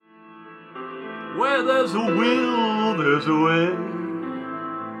Where there's a will, there's a way.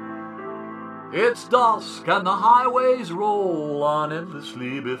 It's dusk and the highways roll on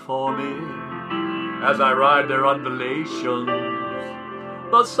endlessly before me as I ride their undulations.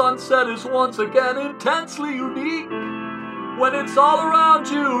 The sunset is once again intensely unique. When it's all around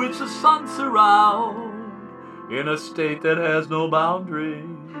you, it's a sunsaround in a state that has no boundaries.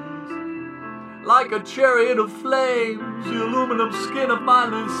 Like a chariot of flames, the aluminum skin of my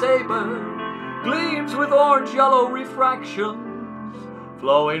new Saber gleams with orange-yellow refractions,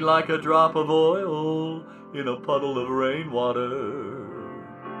 flowing like a drop of oil in a puddle of rainwater.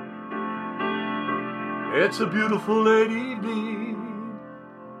 It's a beautiful late evening.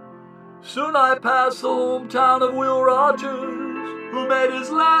 Soon I pass the hometown of Will Rogers, who made his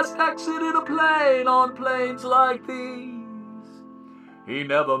last exit in a plane on planes like these. He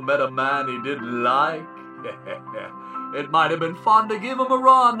never met a man he didn't like. It might have been fun to give him a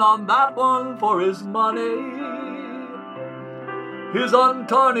run on that one for his money. His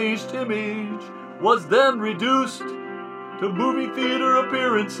untarnished image was then reduced to movie theater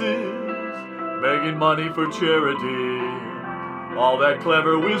appearances, begging money for charity. All that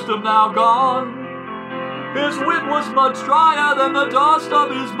clever wisdom now gone. His wit was much drier than the dust of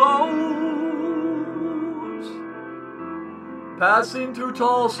his bones. Passing through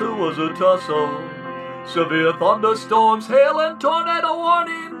Tulsa was a tussle. Severe thunderstorms, hail and tornado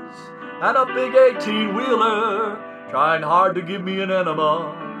warnings, and a big 18-wheeler trying hard to give me an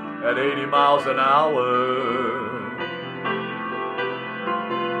enema at 80 miles an hour.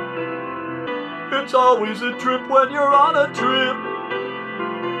 It's always a trip when you're on a trip.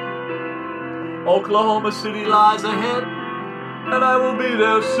 Oklahoma City lies ahead, and I will be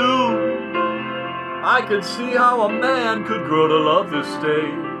there soon. I can see how a man could grow to love this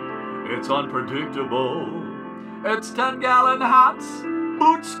state. It's unpredictable. It's 10-gallon hats,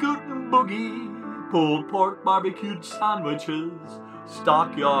 boot scooting boogie, pulled pork barbecued sandwiches,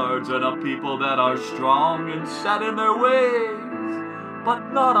 stockyards, and a people that are strong and set in their ways,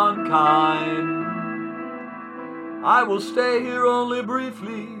 but not unkind. I will stay here only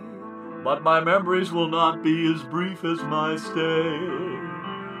briefly, but my memories will not be as brief as my stay.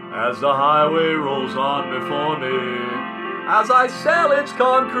 As the highway rolls on before me, as I sail its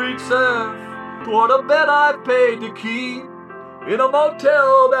concrete surf toward a bed I've paid to keep in a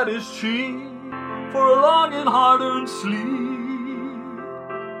motel that is cheap for a long and hard-earned sleep.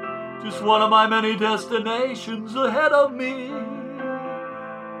 Just one of my many destinations ahead of me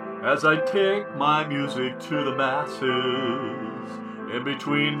as I take my music to the masses in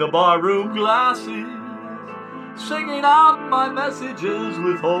between the barroom glasses, singing out my messages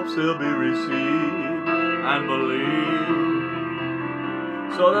with hopes they'll be received and believed,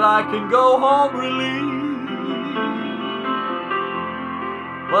 so that I can go home relieved.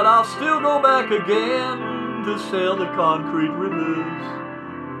 But I'll still go back again to sail the concrete rivers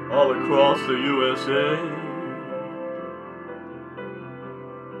all across the USA.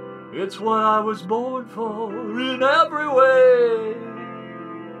 It's what I was born for in every way.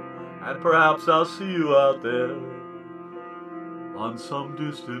 And perhaps I'll see you out there on some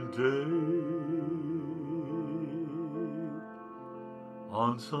distant day.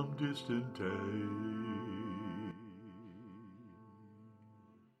 On some distant day.